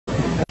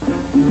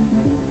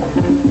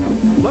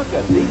Look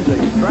at these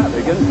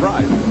extravagant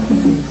prizes.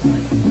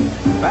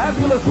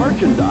 Fabulous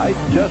merchandise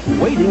just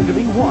waiting to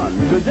be won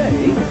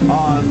today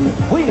on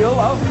Wheel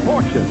of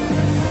Fortune.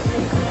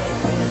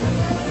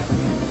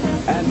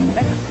 An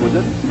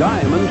exquisite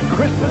diamond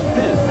Christmas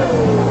pin.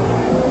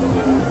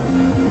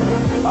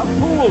 A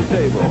pool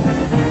table.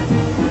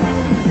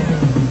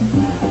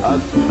 A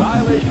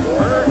stylish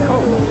fur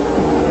coat.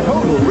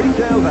 Total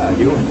retail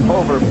value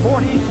over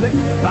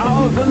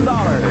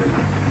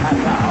 $46,000. And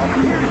now,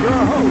 here's your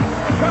host,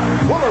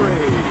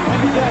 Woolery.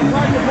 Thank you, Jack.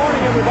 Right, good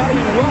morning, everybody,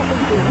 and welcome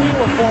to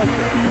Wheel of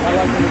Fortune. I'd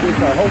like to introduce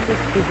our hostess,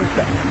 Susan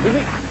Stafford.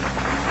 Susie.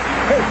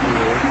 Here she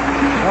is.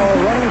 Oh,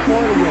 running for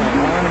it again,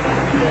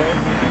 huh? Okay.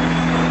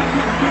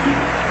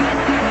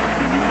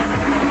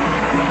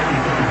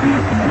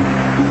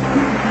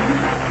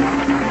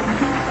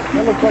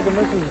 That looks like a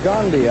Mrs.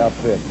 Gandhi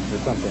outfit or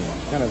something,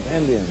 kind of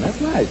Indian.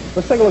 That's nice.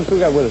 Let's take a look at who we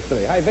got with us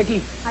today. Hi,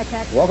 Vicki. Hi,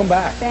 Pat. Welcome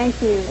back. Thank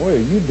you. Boy, are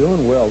you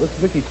doing well. This is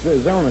Vicki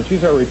Zimmerman.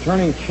 She's our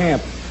returning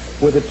champ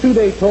with a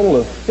two-day total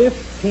of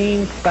 $15,700 in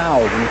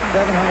prize.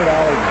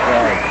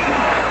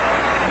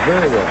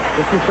 Very well.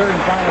 This is your third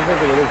and final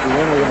visit with us. The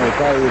winner, we're going to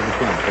retire you as a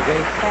champ,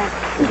 okay? Thanks.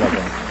 Good luck,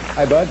 man.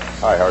 Hi, Bud.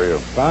 Hi, how are you?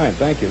 Fine,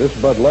 thank you. This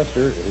is Bud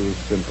Lester,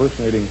 who's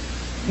impersonating...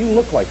 You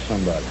look like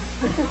somebody.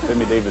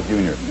 Sammy Davis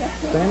Jr.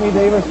 Sammy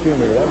Davis Jr.,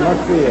 that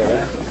must be it,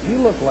 huh? You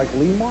look like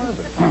Lee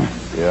Marvin.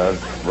 Yeah,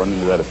 I've run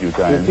into that a few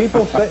times.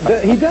 People say...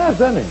 He does,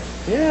 doesn't he?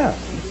 Yeah,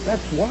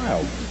 that's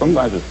wild.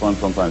 Sometimes it's fun,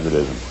 sometimes it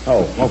isn't.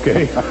 Oh,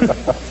 okay.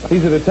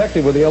 He's a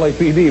detective with the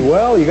LAPD.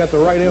 Well, you got the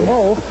right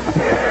M.O.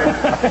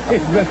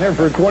 He's been there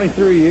for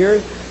 23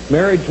 years,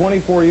 married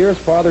 24 years,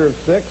 father of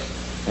 6,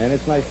 and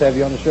it's nice to have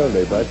you on the show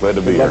today, bud. Glad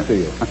to be Good luck to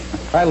here. you.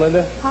 Hi,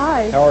 Linda.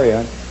 Hi. How are you,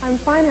 hon? I'm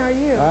fine. How are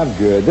you? I'm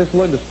good. This is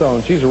Linda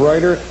Stone. She's a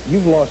writer.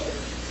 You've lost...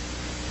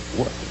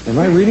 What? Am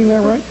I reading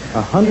that right?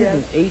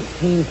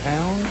 118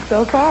 pounds?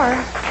 So far.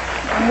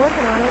 I'm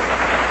working on it.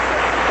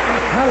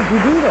 How did you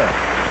do that?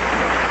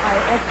 I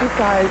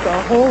exercise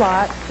a whole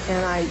lot,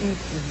 and I eat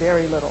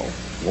very little.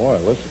 Boy,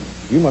 listen,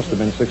 you must have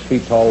been 6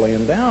 feet tall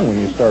laying down when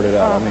you started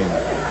out.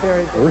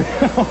 Very good.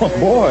 Oh,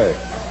 boy.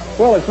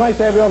 Well, it's nice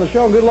to have you on the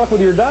show. Good luck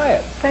with your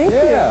diet. Thank you.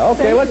 Yeah,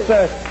 okay, Thank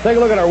let's take a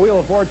look at our Wheel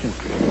of Fortune.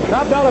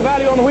 Top dollar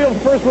value on the wheel for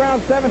the first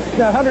round,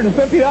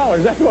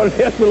 $750. That's what it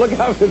is. But look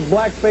out, it's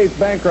black-faced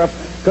bankrupt,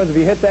 because if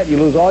you hit that, you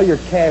lose all your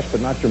cash,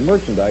 but not your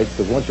merchandise,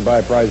 because once you buy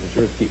a prize, it's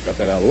yours to keep. Got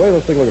that out of the way.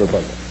 Let's take a look at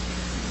our puzzle.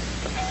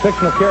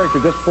 Fictional character,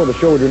 just before the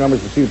show, we'll do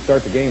numbers to see who'd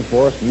start the game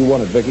for us. You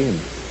won it, Vicki, and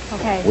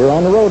Okay. we're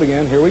on the road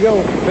again. Here we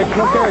go.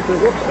 Fictional character.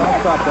 Whoops, I'll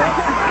stop that.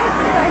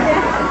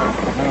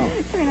 No,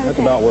 that's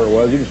about where it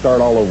was. You can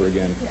start all over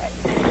again.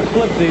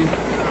 Flipsies.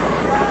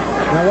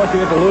 Now, once you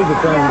get to lose the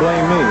turn,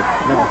 blame me.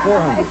 Now,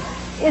 400.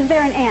 Is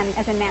there an N,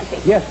 as in Nancy?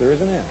 Yes, there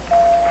is an N.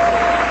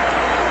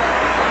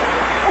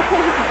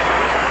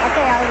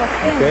 Okay, I will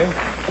spin. Okay.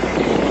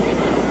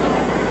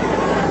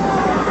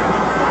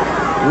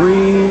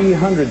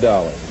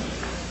 $300.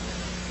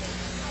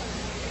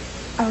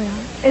 Oh,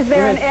 yeah. Is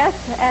there an S,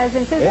 as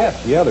in Susan?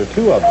 Yes, yeah, there are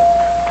 2 of them.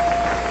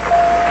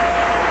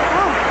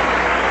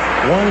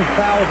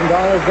 $1,000,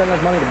 got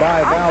enough money to buy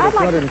a vowel. I'd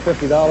like-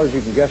 $250,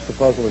 you can guess the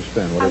puzzle or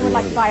spin, I whatever would you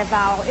like want to buy a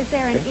vowel. Is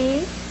there an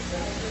E?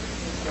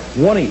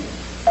 1 E.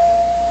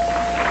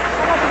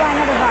 I'd like to buy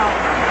another vowel.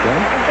 Okay.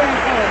 Is there an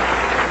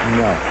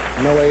No.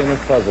 No A in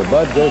this puzzle.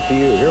 Bud, goes to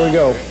you. Here we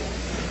go.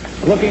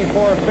 Looking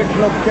for a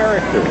fictional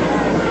character.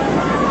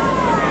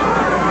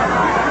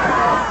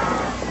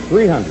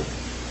 300.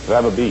 I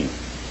have a B.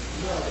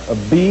 A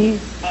B?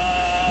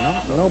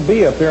 No, no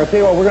B up there. I'll tell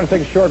you what, we're going to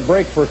take a short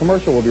break for a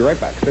commercial. We'll be right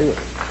back. Stay with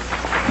us.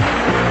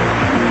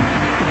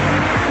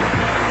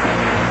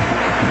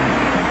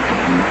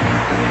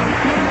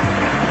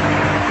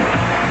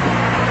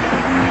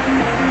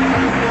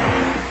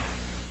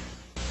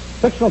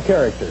 Fictional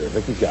character.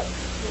 Vicki's got it.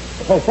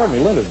 Oh, pardon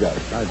me, Linda's got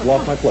it. I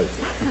lost my place.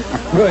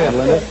 Go ahead,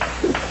 Linda.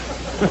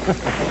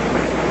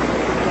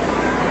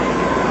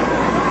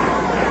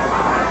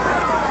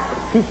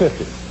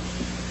 $250.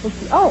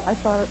 Oh, I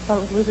thought it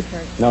was loser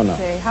character. No, no.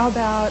 Okay, how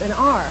about an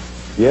R?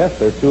 Yes,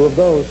 there are 2 of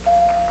those.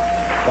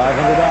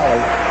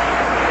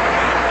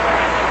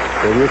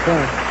 $500. Go to your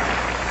turn.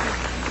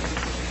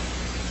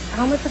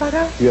 How much have I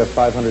got? You have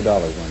 $500,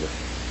 Linda.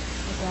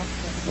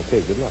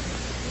 Okay, good luck.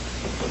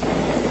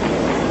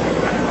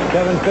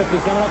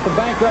 $750 coming up. The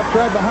bankrupt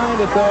right behind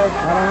it, though.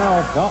 I don't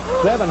know. No,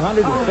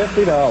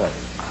 $750.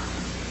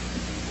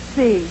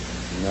 C.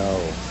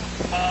 No.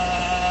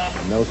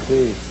 No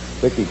C.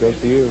 Vicki, goes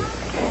to you.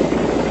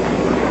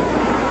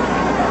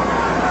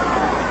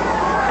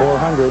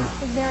 400.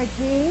 Is there a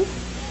G?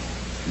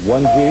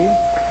 1 G.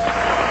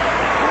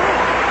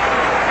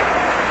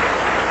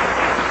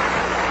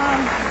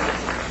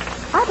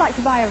 I'd like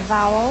to buy a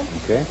vowel.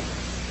 Okay.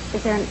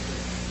 Is there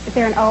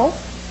an O?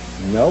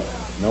 Nope.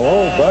 No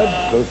O,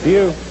 Bud. Goes to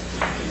you.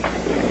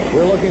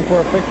 We're looking for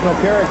a fictional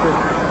character.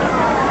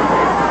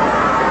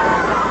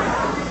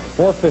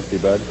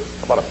 $450, Bud.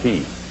 How about a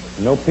P?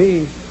 No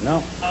P.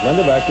 No.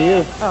 Linda, back to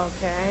you.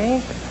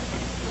 Okay.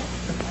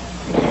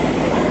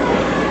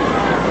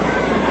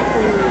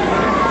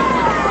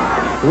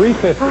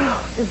 $3.50.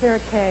 Oh, is there a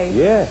K?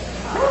 Yes.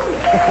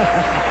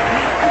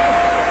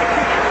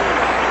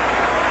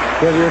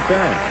 It's your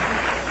turn.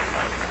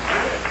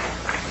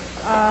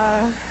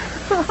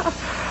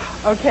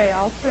 Okay,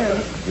 I'll spin.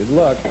 Good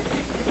luck.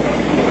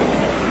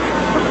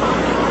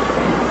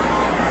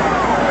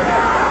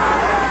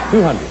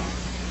 200.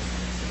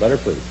 Letter,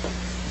 please.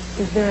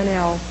 Is there an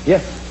L?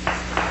 Yes.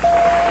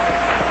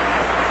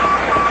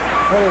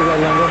 What is that,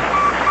 Linda?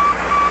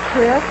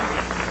 Chris?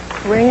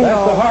 Ringo.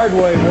 That's the hard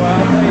way, boy,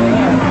 I'll tell you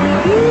that.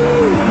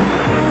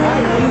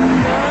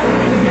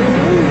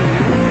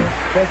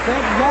 But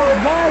thank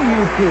God by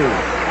you two.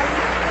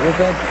 With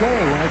that K,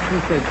 when she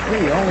said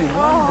three, only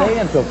one day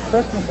until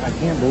Christmas. I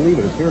can't believe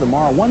it. It's here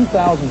tomorrow.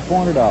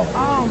 $1,400.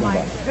 Oh,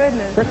 my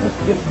goodness. Christmas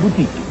gift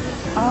boutique.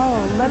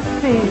 Oh, let's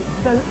see.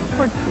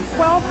 For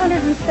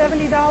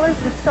 $1,270,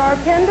 the star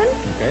pendant?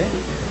 Okay.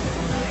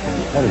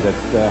 What is that,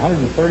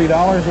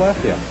 $130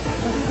 left? Yeah.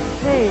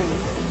 Hey.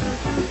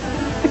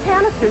 The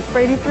canisters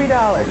for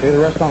 $83. Okay, the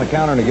rest on the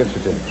counter and a gift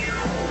certificate.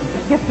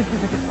 Gift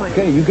certificate, please.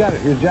 Okay, you got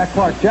it. Here's Jack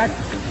Clark. Jack.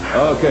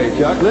 Okay,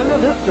 Chuck. Linda,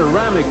 this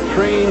ceramic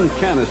train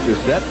canister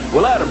set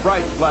will add a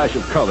bright splash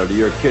of color to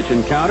your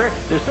kitchen counter.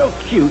 They're so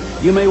cute,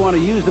 you may want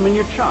to use them in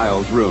your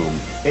child's room.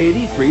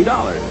 $83.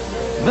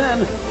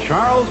 Then,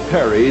 Charles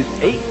Perry's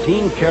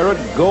 18-karat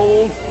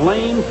gold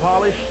flame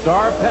polished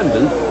star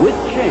pendant with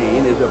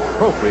chain is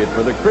appropriate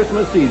for the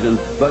Christmas season,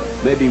 but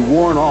may be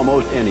worn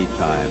almost any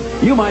time.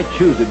 You might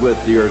choose it with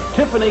your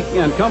Tiffany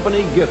 &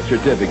 Company gift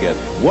certificate.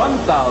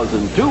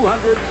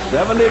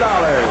 $1,270.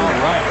 All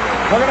right.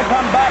 We're going to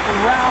come back in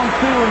round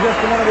two in just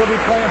a minute. We'll be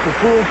playing for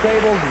pool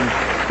tables and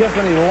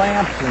Tiffany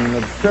lamps and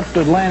the trip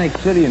to Atlantic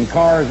City and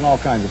cars and all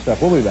kinds of stuff.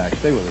 We'll be back.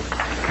 Stay with us.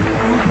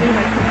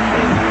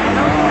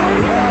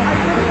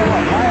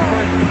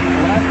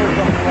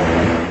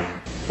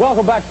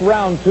 Welcome back to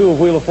round two of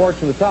Wheel of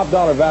Fortune. The top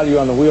dollar value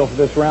on the wheel for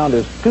this round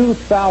is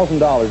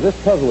 $2,000. This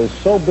puzzle is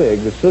so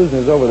big that Susan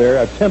is over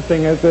there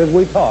attempting as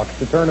we talk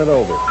to turn it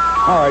over.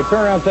 All right,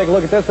 turn around and take a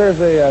look at this. There's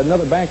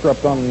another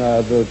bankrupt on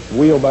the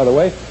wheel, by the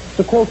way. It's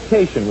a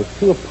quotation with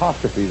two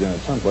apostrophes in it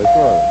someplace.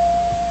 Where are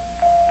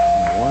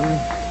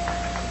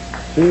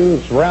they? 1, 2.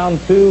 It's round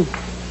two.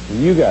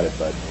 You got it,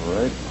 bud. All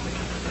right.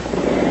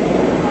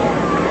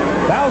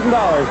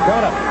 $1,000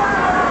 coming up.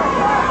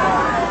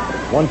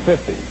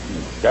 150.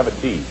 Have a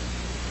T.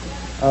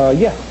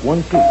 Yeah,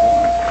 1 T.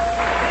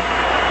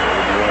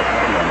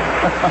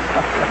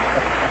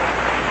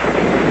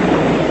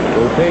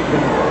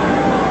 Rotation.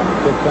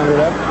 600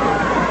 up.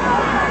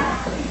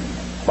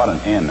 About an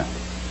N.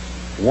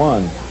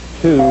 1,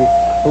 2,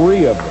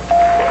 3 of them.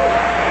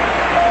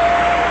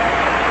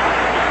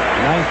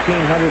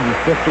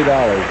 $1,950,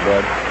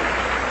 bud.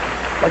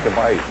 I'd like to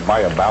buy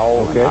a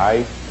vowel, Okay. an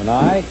I. An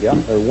I? Yeah.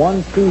 There are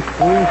 1, 2, 3,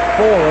 4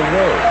 of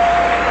those.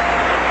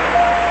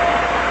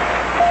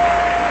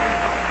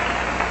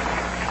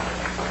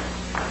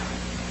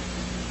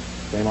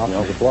 Same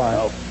options apply.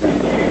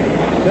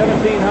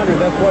 1,700,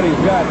 that's what he's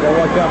got. Go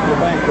watch out for the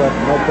bankrupt.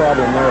 No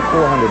problem there.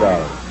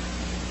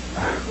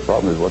 $400.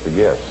 Problem is what to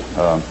guess.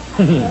 How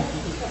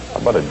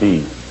about a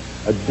D?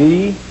 A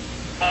D?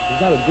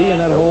 There's not a D in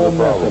that That's whole the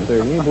mess problem. up there.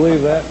 Can you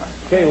believe that?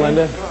 Okay,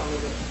 Linda.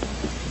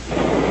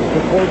 It's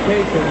a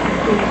quotation.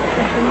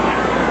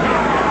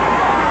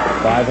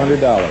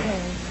 $500.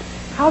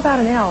 How about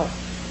an L?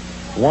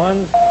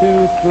 1, 2,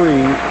 3, 4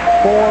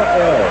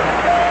 L.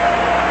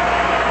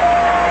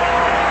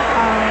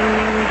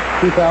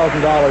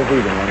 $2,000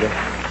 even, Linda.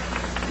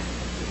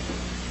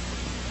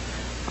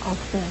 I'll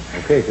spin.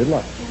 Okay, good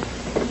luck.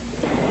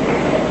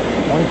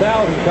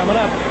 1,000 coming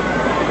up. I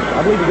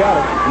believe you got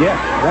it. Yes,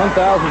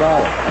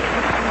 $1,000.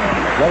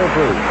 Letter,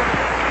 please.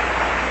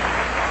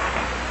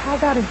 How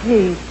about a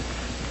G?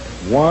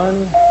 1,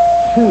 2.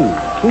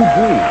 2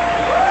 G's.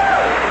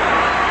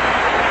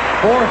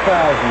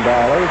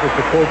 $4,000. It's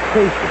a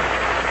quotation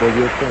for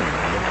your turn.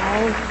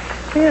 I'll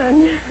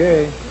spin.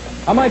 Okay.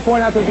 I might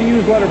point out that the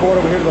used letterboard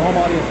over here to the home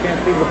audience can't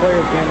see, the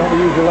players can. Don't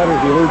use your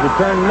letters, you lose your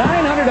turn.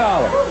 $900.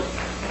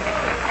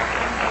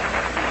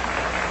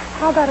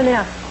 How about an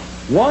F?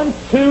 1,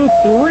 2,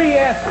 3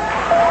 S's.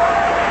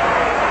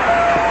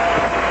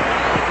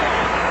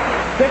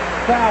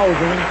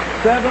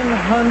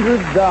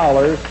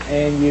 $6,700,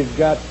 and you've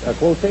got a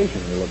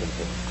quotation you're looking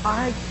for.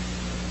 I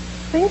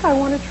think I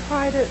want to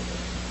try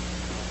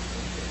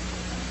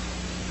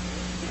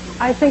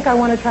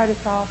to...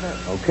 solve it.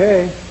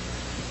 Okay.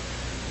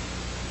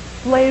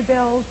 Sleigh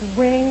bells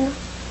ring.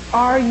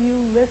 Are you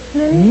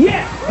listening?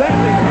 Yes, that's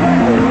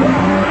exactly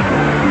right.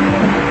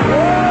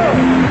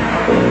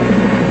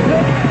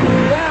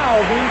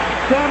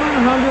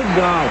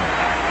 $6,700.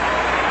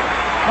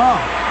 Oh,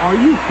 are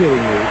you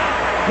kidding me?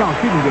 No,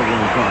 she can get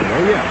one car,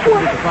 though. Yeah, she can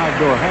get the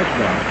 5-door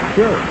hatchback.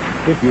 Sure,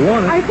 if you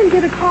want it. I can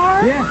get a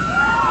car? Yeah.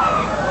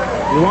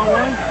 You want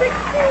one?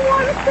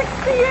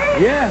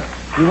 6168. Yes.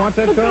 You want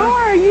that The car?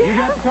 car, yeah. You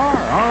got the car.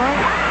 All right.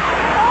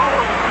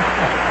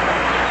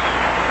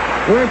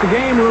 We're at the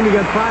game room. You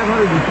got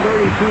 $532.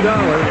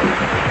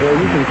 So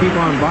you can keep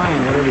on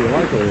buying whatever you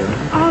like over here.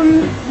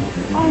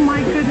 Oh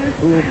my goodness.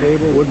 Pool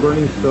table,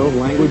 wood-burning stove,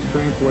 language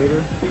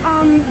translator.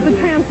 The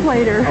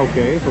translator.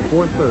 Okay, for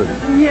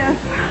 $430. Yes.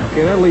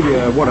 Okay, that'll leave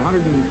you, what,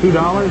 $102?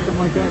 Something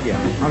like that?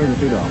 Yeah,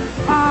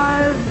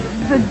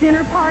 $102. The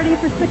dinner party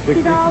for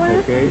 $60.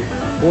 Okay,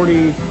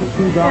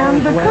 $42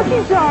 And the left.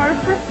 cookie jar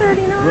for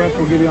 $39. The rest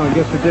we'll give you on a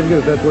gift certificate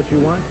if that's what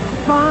you want.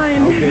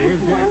 Fine. Okay, here's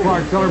Jack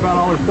Clark. Tell her about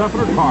all her stuff in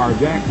her car,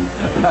 Jack.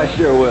 I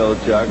sure will,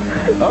 Chuck.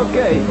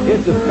 Okay,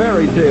 it's a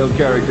fairy tale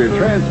character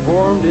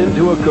transformed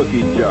into a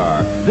cookie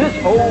jar. This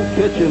old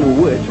kitchen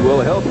witch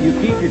will help you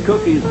keep your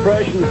cookies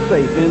fresh and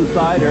safe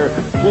inside her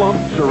plump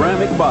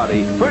ceramic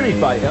body. Furnished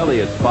by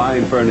Elliott's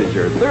Fine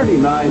Furniture,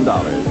 $39.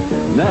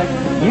 Next,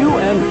 you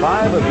and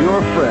 5 of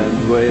your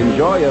friends will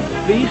enjoy a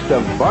feast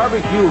of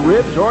barbecue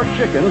ribs or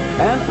chicken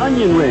and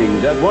onion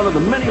rings at one of the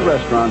many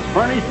restaurants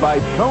furnished by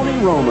Tony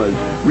Roma's.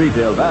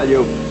 Retail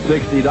value,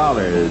 $60.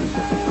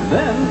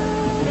 Then,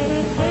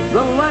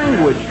 the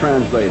language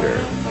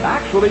translator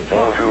actually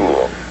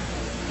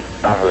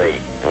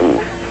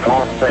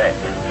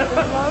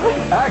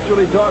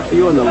talks to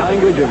you in the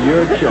language of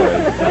your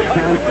choice.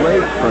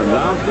 Translates,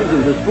 pronounces,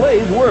 and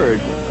displays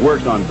words.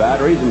 Works on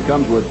batteries and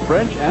comes with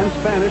French and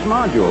Spanish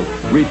modules.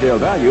 Retail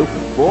value,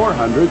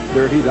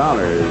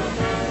 $430.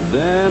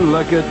 Then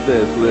look at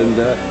this,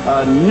 Linda.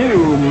 A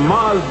new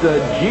Mazda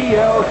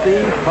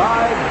GLC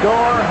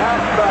 5-door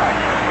hatchback.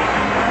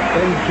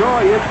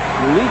 Enjoy its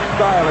sleek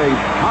styling,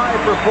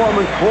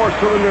 high-performance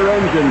 4-cylinder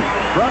engine,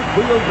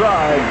 front-wheel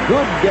drive,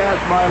 good gas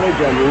mileage,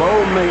 and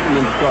low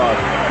maintenance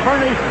costs.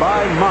 Furnished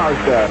by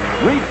Mazda.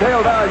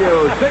 Retail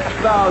value,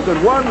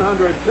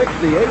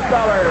 $6,168.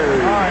 All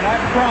right, I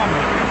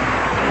promise.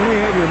 Let me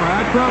have you,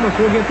 I promise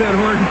we'll get that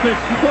horn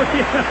fixed for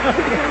you.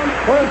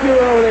 Why don't you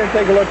run over there and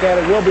take a look at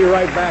it? We'll be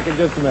right back in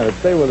just a minute.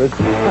 Stay with us.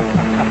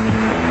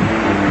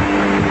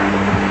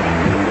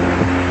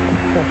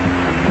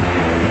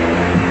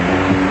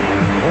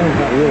 Horn's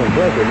not real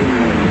impressive, is it?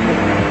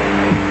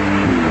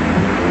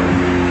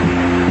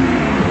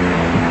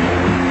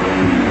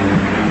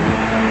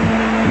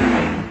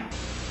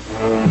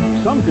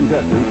 Some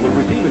contestants will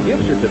receive a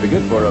gift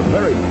certificate for a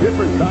very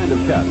different kind of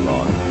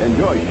catalog.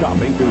 Enjoy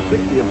shopping through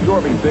 60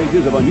 absorbing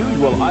pages of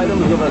unusual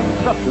items of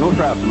exceptional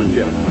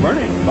craftsmanship.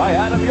 Furnished by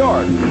Adam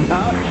York.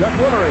 Now, Chuck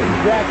Woolery.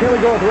 Jack, here we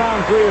go with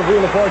round 3 of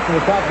Wheel of Fortune. The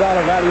top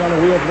dollar value on the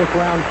wheel for this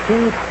round,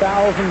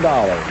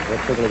 $2,000.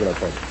 Let's take a look at our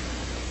folks.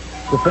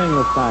 The thing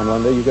this time,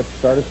 Linda. You get to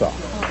start us off.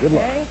 Good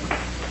luck.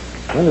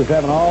 Linda's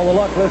having all the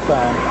luck this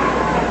time.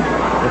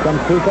 Here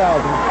comes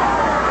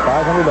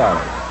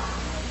 $2,500.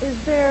 Is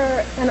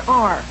there an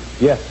R?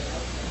 Yes.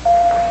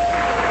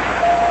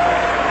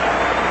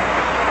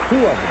 2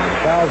 of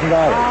them,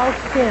 $1,000. I'll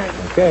spin.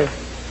 Okay.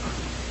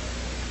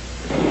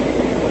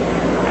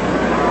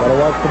 Gotta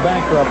watch the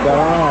bankrupt. I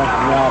don't know.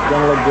 No, it's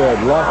gonna look good.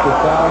 Lost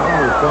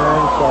 $1,000. You're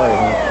saying sorry,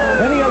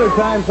 huh? Any other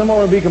time, someone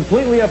would be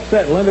completely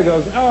upset. Linda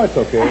goes, "Oh, it's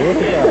okay. Look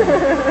at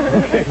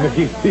that." Okay,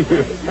 Vicki, see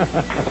you.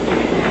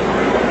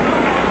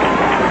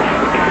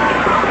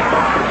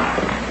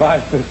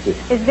 $550.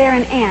 Is there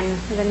an N?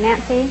 Is it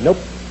Nancy? Nope.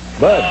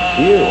 Bud,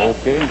 you.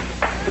 Okay. The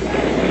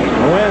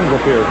wins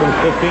up here. Comes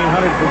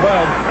 $1,500 for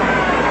Bud.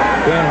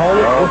 Can't hold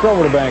it. It's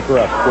over to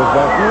bankrupt. Goes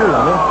back to you,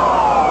 Linda.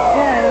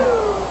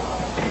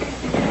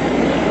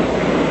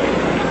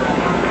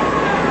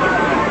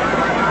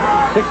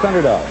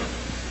 $600.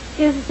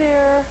 Is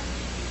there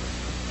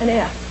an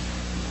F?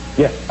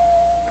 Yes.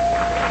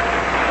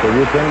 So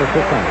you're paying the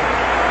 $600.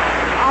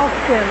 I'll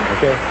spin.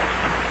 Okay.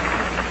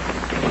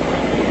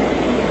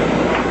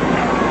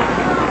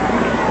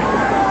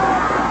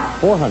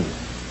 $400.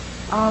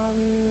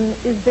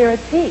 Is there a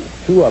T?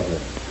 2 of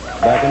them.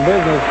 Back in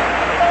business.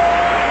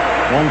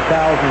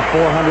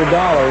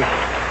 $1,400.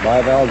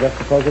 Buy Val, that's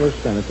the puzzle or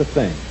spin. It's a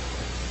thing.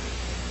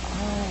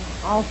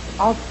 I'll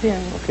spin.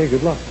 Okay,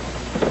 good luck.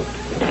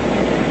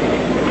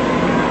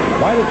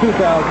 Buy the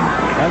 2,000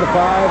 and the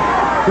 5,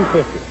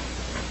 $250.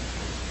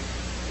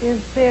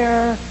 Is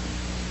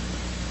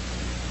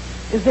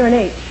there an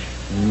H?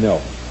 No.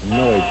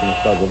 No H in the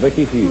puzzle.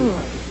 Vicki, to you.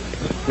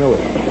 No H.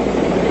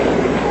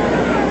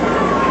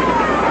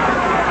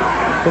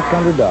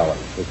 $600,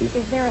 Vicki.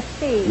 Is there a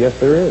C? Yes,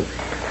 there is.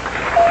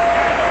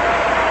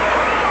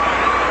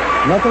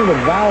 Nothing but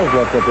vowels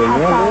left up there. You I'll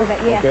want follow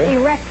this? it, yes. Okay.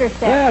 Erector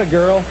set. Yeah,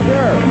 girl. Sure.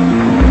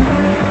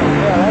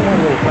 Yeah, that one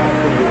little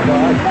costume you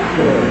bought.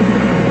 Sure.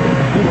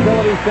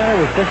 Utility center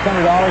with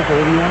 $600, so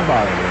what do you want to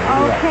buy?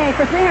 Okay,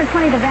 for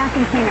 $320, the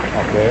vacuum cleaner.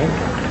 Okay.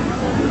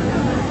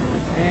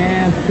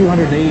 And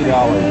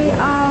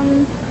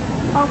 $280.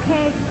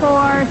 Okay,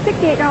 for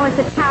 $68,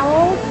 the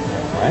towel.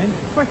 Right.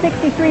 For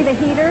 $63, the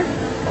heater.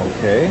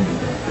 Okay.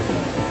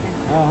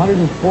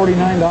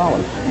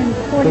 $149.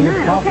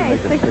 $49. Okay,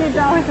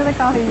 $60 for the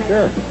coffee maker.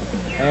 Sure.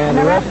 And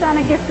the rest on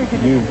a gift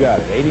certificate. You've got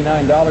it.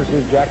 $89.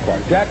 Here's Jack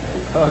Clark. Jack.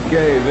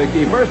 Okay,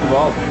 Vicki. First of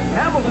all,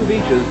 Hamilton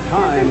Beach's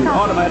timed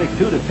automatic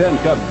 2 to 10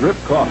 cup drip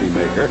coffee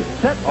maker.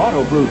 Set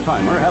auto brew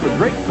timer. Have a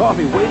great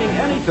coffee waiting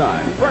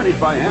anytime. Furnished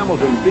by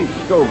Hamilton Beach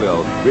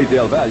Scoville.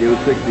 Retail value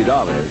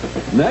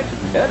 $60. Next,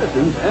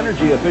 Edison's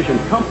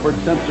energy-efficient comfort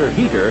sensor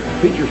heater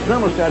features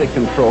thermostatic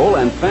control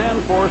and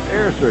fan-forced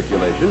air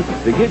circulation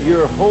to give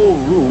your whole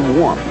room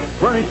warmth.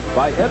 Furnished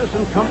by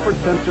Edison Comfort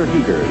Sensor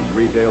Heaters.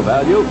 Retail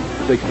value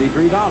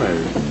 $63.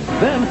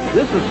 Then,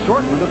 this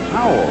assortment of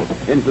towels,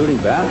 including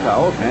bath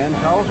towels, hand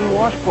towels, and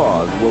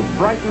washcloths, will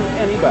brighten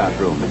any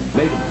bathroom.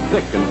 Made of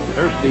thick and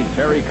thirsty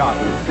terry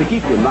cotton to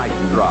keep you nice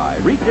and dry.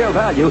 Retail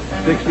value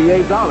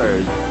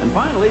 $68. And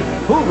finally,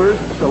 Hoover's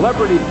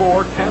Celebrity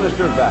 4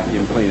 canister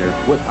vacuum cleaner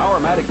with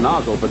Powermatic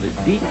nozzle for the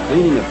deep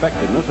cleaning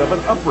effectiveness of an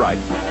upright.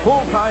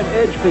 Full-time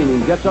edge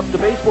cleaning gets up to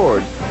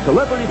baseboards.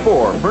 Celebrity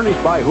 4,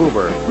 furnished by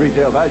Hoover.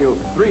 Retail value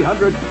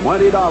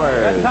 $320.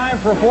 That's time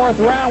for a fourth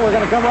round. We're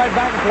going to come right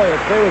back and play it.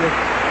 Stay with us.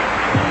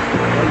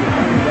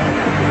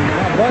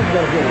 Now, Bud's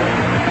got to get one.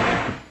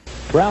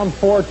 Round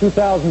 4,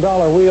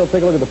 $2,000 wheel.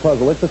 Take a look at the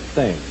puzzle. It's a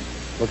thing.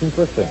 Looking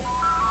for a thing.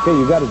 Okay,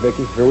 you got it,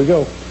 Vicki. Here we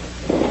go.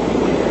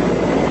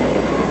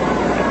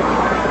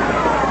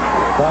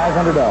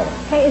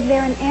 $500. Okay, is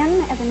there an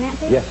N as in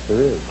Nancy? Yes,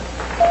 there is.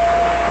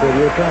 Good,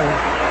 your turn.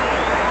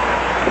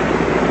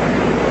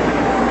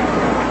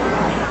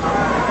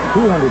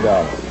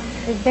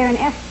 $200. Is there an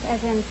S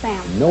as in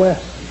Sam? No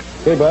S.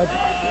 Okay, Bud.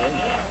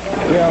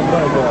 Yeah, I'm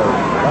going to go.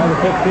 Down to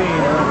 15.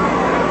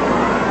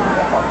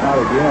 Not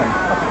again.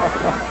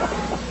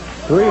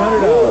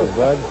 $300,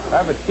 Bud. I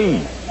have a T.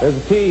 There's a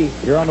T.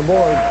 You're on the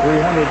board.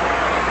 300.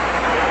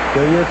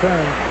 Still your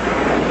turn.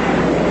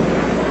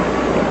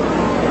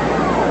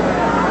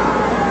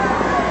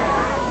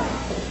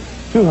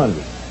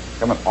 $200.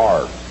 Come an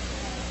R.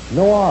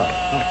 No R.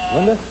 Oh,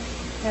 Linda?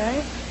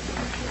 Okay.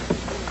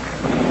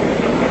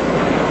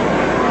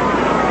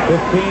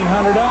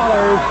 $1,500.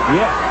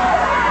 Yes.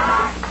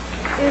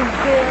 Is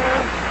there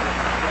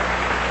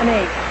an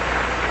H?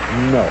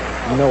 No.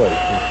 No H.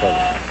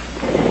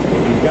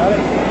 You got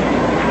it?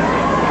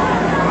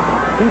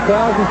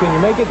 2,000. Can you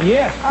make it?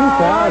 Yes. 2,000.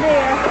 Oh,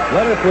 dear.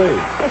 Letter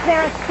please. Is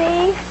there a C?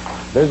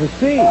 There's a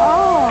C.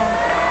 Oh.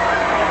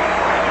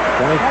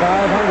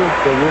 2,500.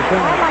 So your I'd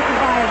turn. like to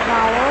buy a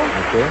vowel.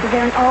 Okay. Is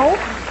there an O?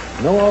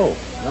 No O.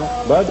 No.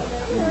 Bud?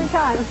 Every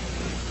time.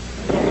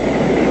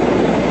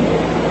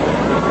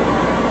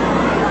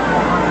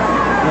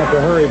 You have to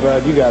hurry,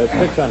 Bud. You got it.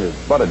 600.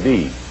 What a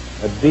D.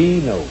 A D?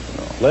 No.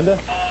 Linda?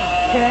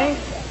 Okay.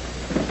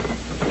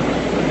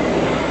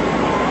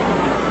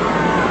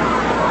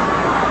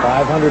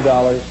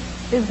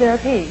 $500. Is there a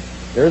P?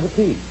 There's a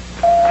P.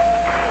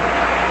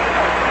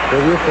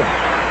 There's your turn.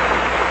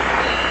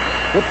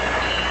 Whoops.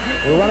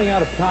 We're running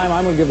out of time.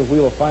 I'm going to give the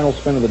wheel a final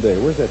spin of the day.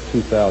 Where's that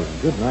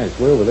 2,000? Good, nice.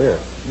 Way over there.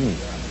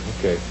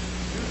 Okay.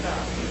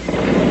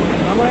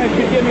 I'm going to ask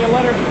you to give me a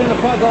letter in the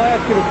puzzle. I'll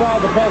ask you to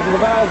solve the puzzle. The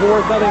vowels are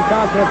worth nothing.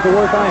 Consonants are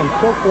worth. I am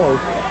so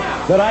close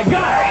that I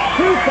got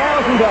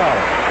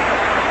 $2,000.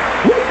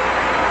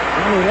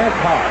 I mean, that's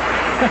hot.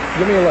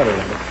 Give me a letter,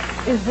 Linda.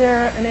 Is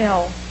there an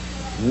L?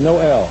 No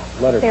L.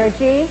 Letter. Is there a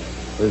G?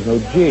 There's no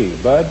G.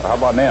 Bud? How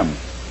about an M?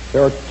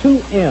 There are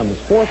two M's.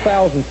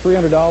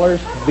 $4,300.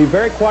 Be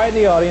very quiet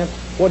in the audience.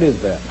 What is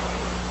that?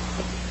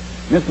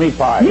 Mince meat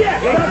pie.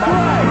 Yes, that's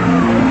right.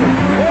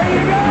 There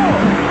you go.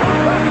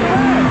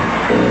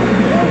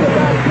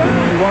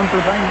 You won for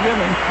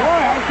Thanksgiving. Boy,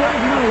 I was saying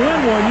you're going to win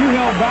one. You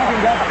held back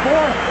and got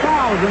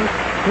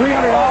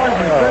 $4,300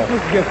 in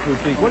Christmas gift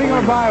boutique. What are you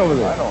going to buy over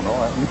there? I don't know.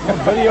 A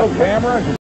video camera?